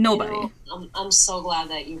 Nobody. I'm so glad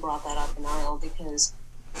that you brought that up, Niall, because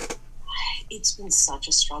it's been such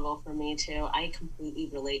a struggle for me too. I completely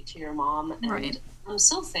relate to your mom, and right. I'm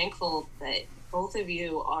so thankful that both of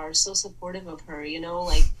you are so supportive of her.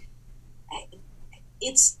 Like,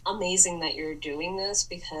 it's amazing that you're doing this,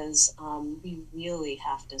 because we really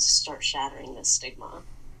have to start shattering this stigma.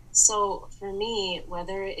 So for me,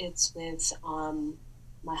 whether it's with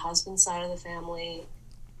my husband's side of the family,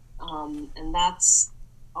 and that's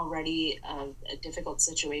already a difficult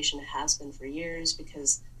situation. It has been for years,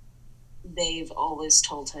 because they've always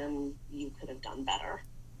told him, you could have done better.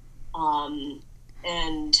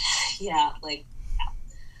 And yeah, like,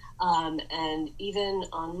 and even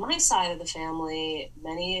on my side of the family,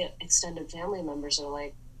 many extended family members are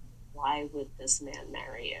like, why would this man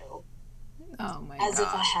marry you? Oh my As God.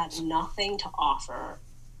 if I had nothing to offer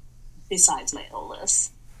besides my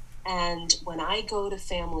illness. And when I go to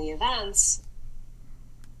family events,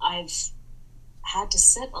 I've had to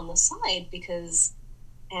sit on the side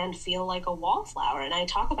and feel like a wallflower. And I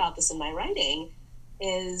talk about this in my writing,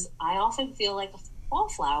 is I often feel like a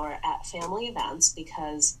wallflower at family events,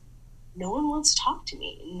 because no one wants to talk to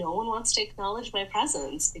me. No one wants to acknowledge my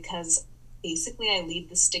presence, because basically I lead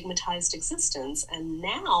this stigmatized existence. And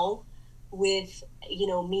now with,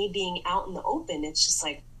 me being out in the open, it's just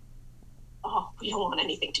like, oh, we don't want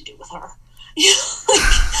anything to do with her.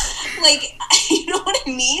 like, you know what I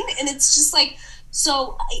mean? And it's just like,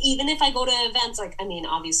 So even if I go to events, like, I mean,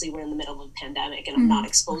 obviously we're in the middle of a pandemic and I'm not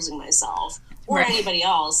exposing myself or anybody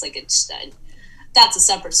else. Like, it's that's a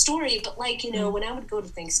separate story. But like, you know, when I would go to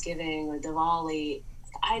Thanksgiving or Diwali,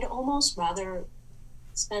 I'd almost rather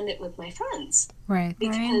spend it with my friends. Right.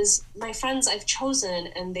 Because my friends I've chosen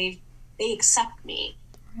and they accept me.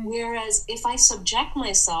 Right. Whereas if I subject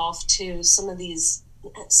myself to some of these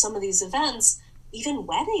events, even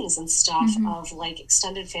weddings and stuff of like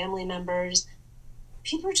extended family members,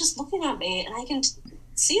 people are just looking at me and I can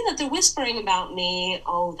see that they're whispering about me.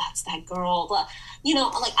 Oh, that's that girl. But, you know,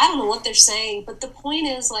 like, I don't know what they're saying, but the point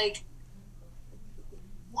is, like,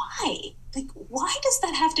 why? Like, why does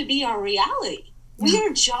that have to be our reality? We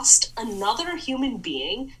are just another human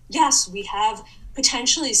being. Yes, we have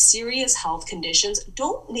potentially serious health conditions.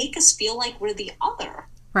 Don't make us feel like we're the other.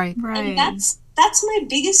 Right. And that's my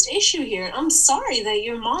biggest issue here. I'm sorry that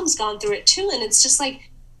your mom's gone through it too. And it's just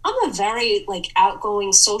like, I'm a very like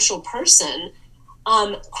outgoing social person.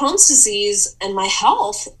 Crohn's disease and my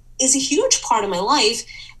health is a huge part of my life.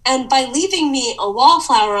 And by leaving me a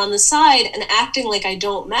wallflower on the side and acting like I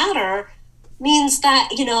don't matter means that,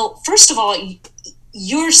 you know, first of all,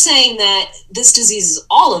 you're saying that this disease is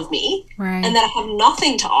all of me and that I have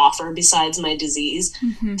nothing to offer besides my disease.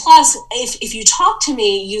 Plus, if you talk to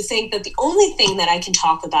me, you think that the only thing that I can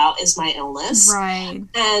talk about is my illness. Right.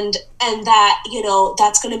 And that, you know,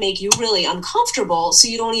 that's going to make you really uncomfortable. So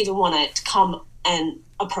you don't even want to come and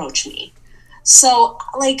approach me. So,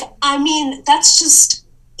 like, I mean, that's just,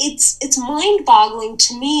 it's mind-boggling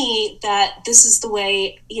to me that this is the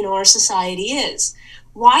way, you know, our society is.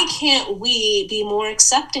 Why can't we be more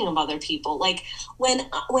accepting of other people? Like, when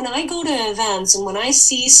I go to events and when I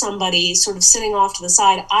see somebody sort of sitting off to the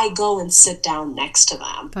side, I go and sit down next to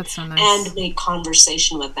them. That's so nice. And make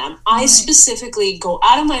conversation with them. I specifically go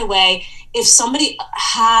out of my way. If somebody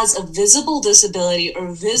has a visible disability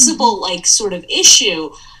or visible like sort of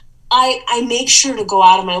issue, I make sure to go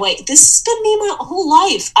out of my way. This has been me my whole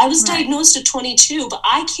life. I was diagnosed at 22, but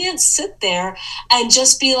I can't sit there and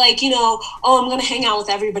just be like, you know, oh, I'm going to hang out with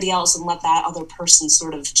everybody else and let that other person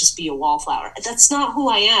sort of just be a wallflower. That's not who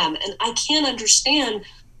I am. And I can't understand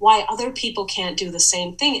why other people can't do the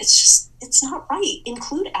same thing. It's just, it's not right.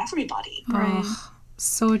 Include everybody. Right.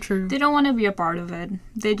 So true. They don't want to be a part of it.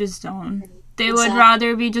 They just don't. They would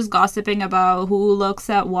rather be just gossiping about who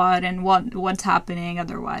looks at what and what's happening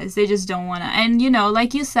otherwise. They just don't want to. And, you know,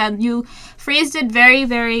 like you said, you phrased it very,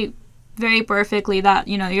 very, very perfectly that,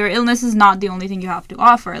 you know, your illness is not the only thing you have to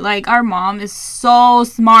offer. Like, our mom is so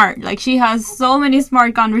smart. Like, she has so many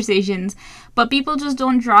smart conversations, but people just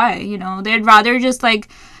don't try, you know. They'd rather just, like,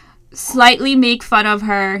 slightly make fun of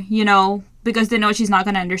her, you know, because they know she's not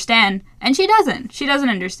going to understand. And she doesn't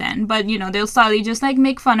understand. But, you know, they'll slightly just, like,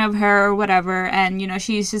 make fun of her or whatever. And, you know,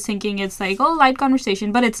 she's just thinking it's, like, oh, light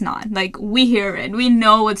conversation. But it's not. Like, we hear it. We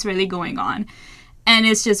know what's really going on. And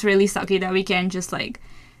it's just really sucky that we can't just, like,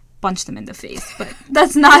 punch them in the face. But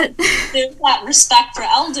that's not... There's that respect for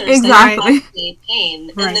elders. Exactly. That they pain.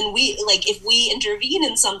 And then we, like, if we intervene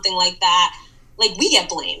in something like that, like, we get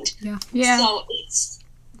blamed. Yeah. So it's...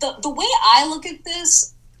 The way I look at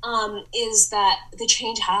this... is that the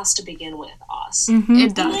change has to begin with us.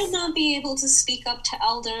 It does. We might not be able to speak up to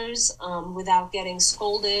elders without getting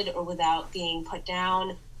scolded or without being put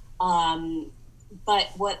down. But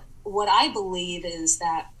what I believe is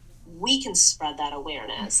that we can spread that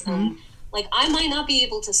awareness. And like, I might not be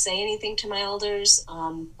able to say anything to my elders,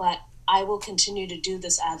 but I will continue to do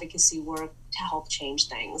this advocacy work to help change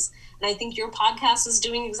things. And I think your podcast is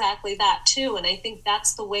doing exactly that too. And I think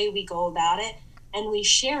that's the way we go about it. And we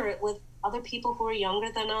share it with other people who are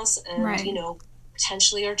younger than us and, you know,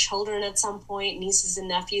 potentially our children at some point, nieces and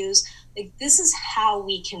nephews. Like, this is how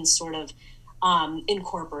we can sort of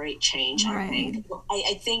incorporate change, I think.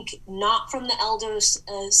 I think not from the elders'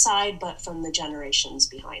 side, but from the generations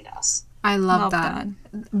behind us. I love that.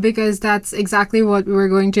 Because that's exactly what we were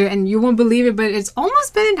going to, and you won't believe it, but it's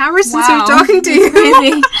almost been an hour since we're talking to you.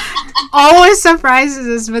 Crazy. Always surprises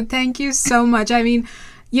us, but thank you so much. I mean,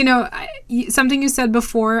 you know, something you said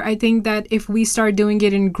before, I think that if we start doing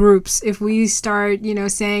it in groups, if we start, you know,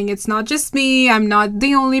 saying it's not just me, I'm not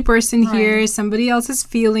the only person here, somebody else is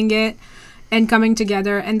feeling it, and coming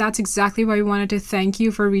together. And that's exactly why we wanted to thank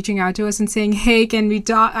you for reaching out to us and saying, hey, can we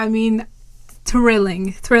talk? I mean,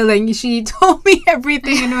 thrilling. She told me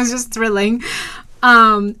everything and it was just thrilling.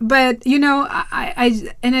 But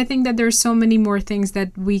I think that there's so many more things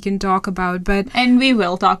that we can talk about, and we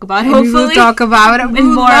will talk about, hopefully. We will talk about it. We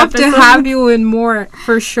would love to have you in more,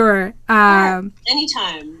 for sure.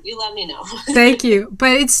 Anytime, you let me know. Thank you.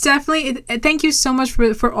 But it's definitely, thank you so much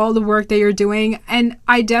for all the work that you're doing. And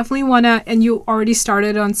I definitely want to, and you already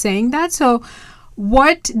started on saying that, so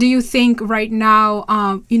what do you think right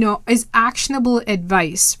now, is actionable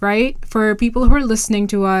advice, right? For people who are listening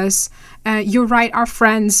to us, you're right, our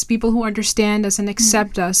friends, people who understand us and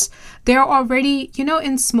accept us, they're already,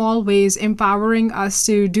 in small ways empowering us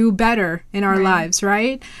to do better in our lives,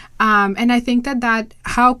 right? And I think that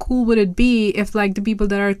how cool would it be if, like, the people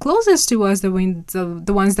that are closest to us, the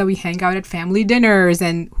ones that we hang out at family dinners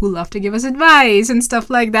and who love to give us advice and stuff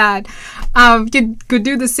like that, could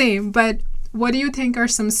do the same. But what do you think are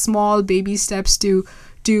some small baby steps to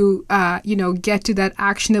get to that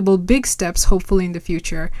actionable big steps, hopefully in the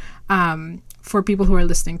future, for people who are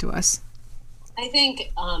listening to us? I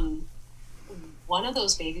think one of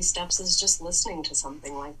those baby steps is just listening to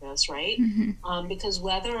something like this, right? Because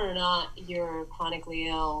whether or not you're chronically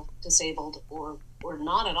ill, disabled, or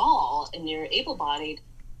not at all, and you're able-bodied,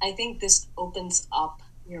 I think this opens up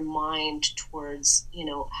your mind towards,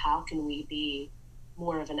 how can we be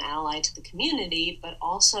more of an ally to the community, but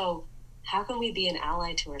also how can we be an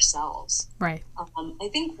ally to ourselves? Right. I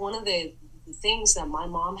think one of the things that my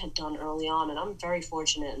mom had done early on, and I'm very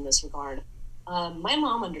fortunate in this regard, my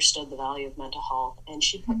mom understood the value of mental health, and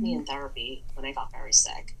she put me in therapy when I got very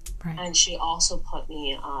sick. Right. And she also put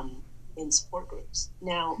me in support groups.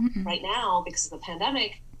 Now, right now, because of the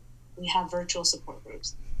pandemic, we have virtual support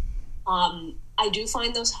groups. I do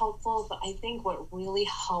find those helpful, but I think what really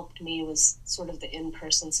helped me was sort of the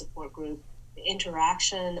in-person support group, the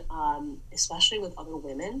interaction, especially with other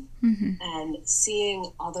women, and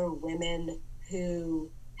seeing other women who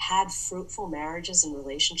had fruitful marriages and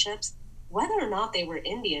relationships. Whether or not they were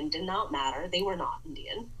Indian did not matter. They were not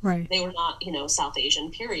Indian. Right. They were not, South Asian,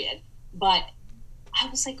 period. But I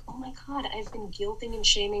was like, oh my God, I've been guilting and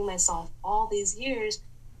shaming myself all these years.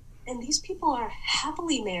 And these people are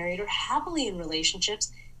happily married or happily in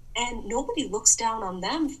relationships, and nobody looks down on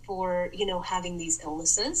them for, having these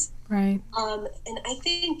illnesses. Right. And I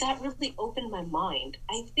think that really opened my mind.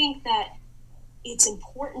 I think that it's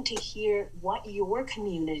important to hear what your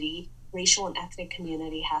community, racial and ethnic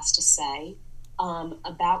community, has to say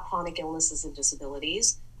about chronic illnesses and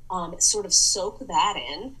disabilities. Sort of soak that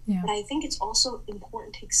in. Yeah. But I think it's also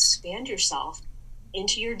important to expand yourself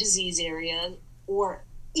into your disease area or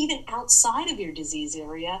even outside of your disease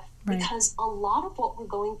area, because a lot of what we're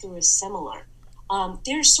going through is similar.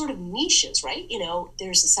 There's sort of niches, right?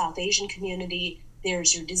 There's the South Asian community,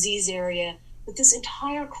 there's your disease area, but this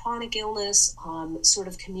entire chronic illness sort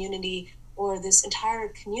of community, or this entire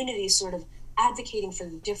community sort of advocating for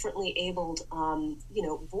the differently abled,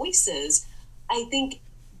 voices. I think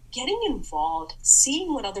getting involved,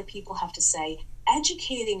 seeing what other people have to say,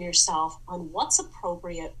 educating yourself on what's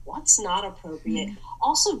appropriate, what's not appropriate,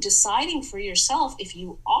 also deciding for yourself, if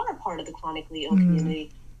you are a part of the chronically ill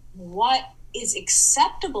community, what is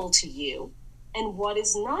acceptable to you and what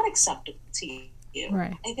is not acceptable to you.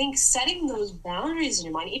 Right. I think setting those boundaries in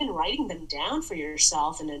your mind, even writing them down for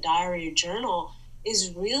yourself in a diary or journal,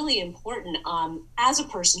 is really important as a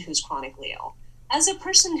person who's chronically ill. As a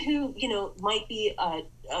person who, might be a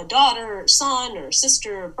daughter or son or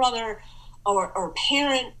sister or brother, or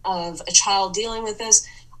parent of a child dealing with this,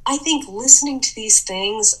 I think listening to these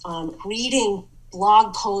things, reading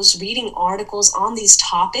blog posts, reading articles on these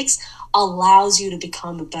topics allows you to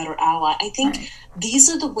become a better ally. I think these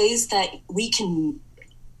are the ways that we can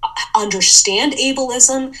understand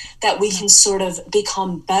ableism, that we can sort of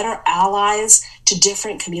become better allies to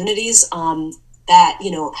different communities that,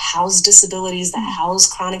 house disabilities, that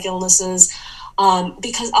house chronic illnesses.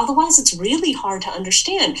 Because otherwise it's really hard to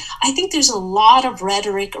understand. I think there's a lot of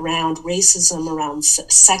rhetoric around racism, around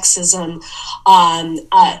sexism,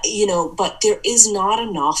 but there is not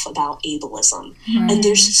enough about ableism. And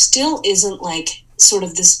there still isn't like sort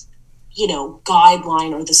of this,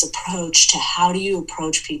 guideline or this approach to how do you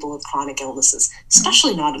approach people with chronic illnesses,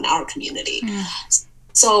 especially not in our community.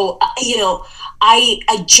 So,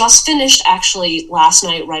 I just finished actually last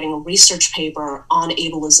night writing a research paper on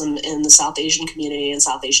ableism in the South Asian community and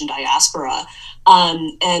South Asian diaspora.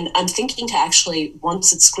 And I'm thinking to actually,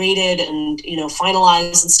 once it's graded and,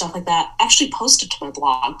 finalized and stuff like that, actually post it to my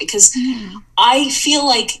blog, because I feel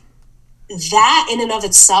like that in and of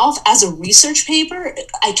itself, as a research paper,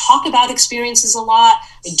 I talk about experiences a lot.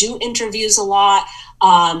 I do interviews a lot.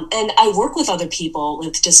 And I work with other people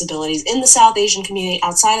with disabilities in the South Asian community,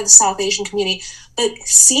 outside of the South Asian community. But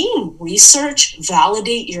seeing research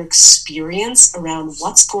validate your experience around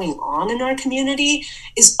what's going on in our community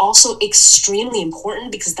is also extremely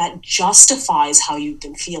important, because that justifies how you've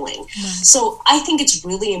been feeling. Right. So I think it's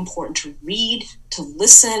really important to read, to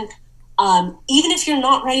listen, even if you're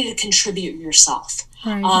not ready to contribute yourself.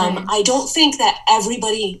 Right. I don't think that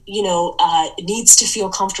everybody, needs to feel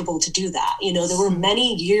comfortable to do that. There were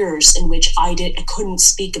many years in which I couldn't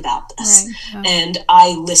speak about this, right. And I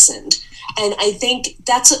listened. And I think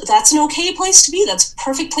that's an okay place to be. That's a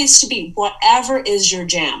perfect place to be. Whatever is your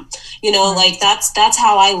jam, right. Like that's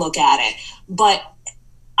how I look at it. But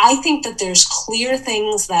I think that there's clear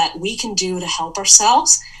things that we can do to help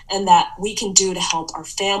ourselves, and that we can do to help our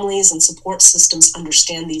families and support systems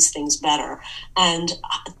understand these things better. And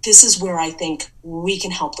this is where I think we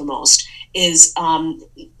can help the most, is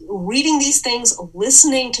reading these things,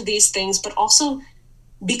 listening to these things, but also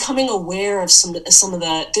becoming aware of some of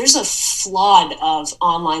the, there's a flood of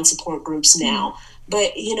online support groups now,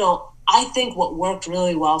 but I think what worked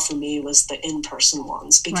really well for me was the in-person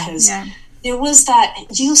ones, because there was that,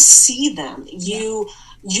 you see them,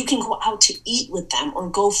 you can go out to eat with them, or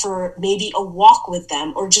go for maybe a walk with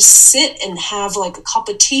them, or just sit and have like a cup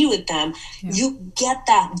of tea with them. Yeah. You get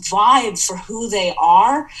that vibe for who they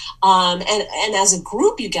are. And as a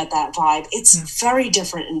group, you get that vibe. It's very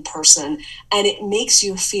different in person, and it makes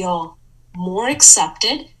you feel more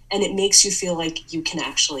accepted, and it makes you feel like you can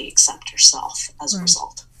actually accept yourself as a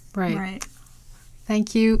result. Right.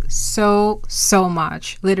 Thank you so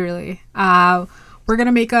much. Literally. We're going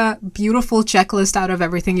to make a beautiful checklist out of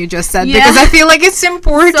everything you just said, because I feel like it's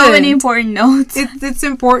important. So many important notes. It's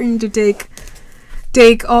important to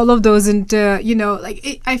take all of those into,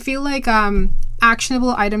 I feel like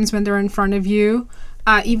actionable items when they're in front of you,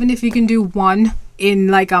 even if you can do one in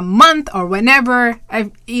like a month or whenever,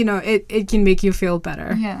 it can make you feel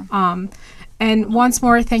better. Yeah. And once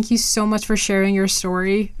more, thank you so much for sharing your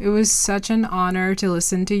story. It was such an honor to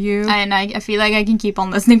listen to you. And I feel like I can keep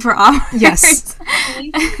on listening for hours. Yes.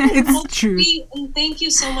 It's true. And thank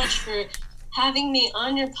you so much for having me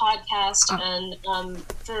on your podcast, and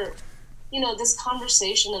for this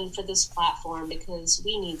conversation, and for this platform, because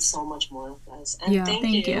we need so much more of this. And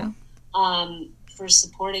thank you. For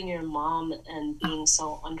supporting your mom and being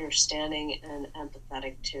so understanding and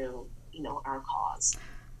empathetic to our cause.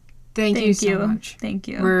 Thank you so much. Thank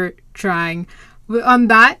you. We're trying. On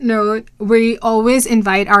that note, we always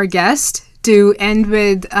invite our guest to end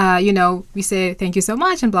with, we say thank you so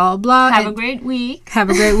much and blah, blah, blah. Have a great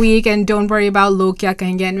week. And don't worry about Log Kya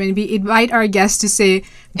Kahenge. And when we invite our guests to say,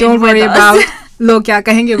 don't worry about Log Kya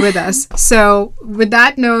Kahenge with us. So with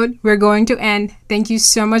that note, we're going to end. Thank you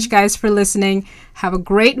so much, guys, for listening. Have a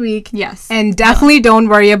great week. Yes. And definitely don't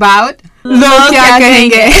worry about Log Kya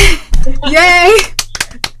Kahenge. Yay!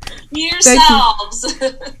 Be yourselves.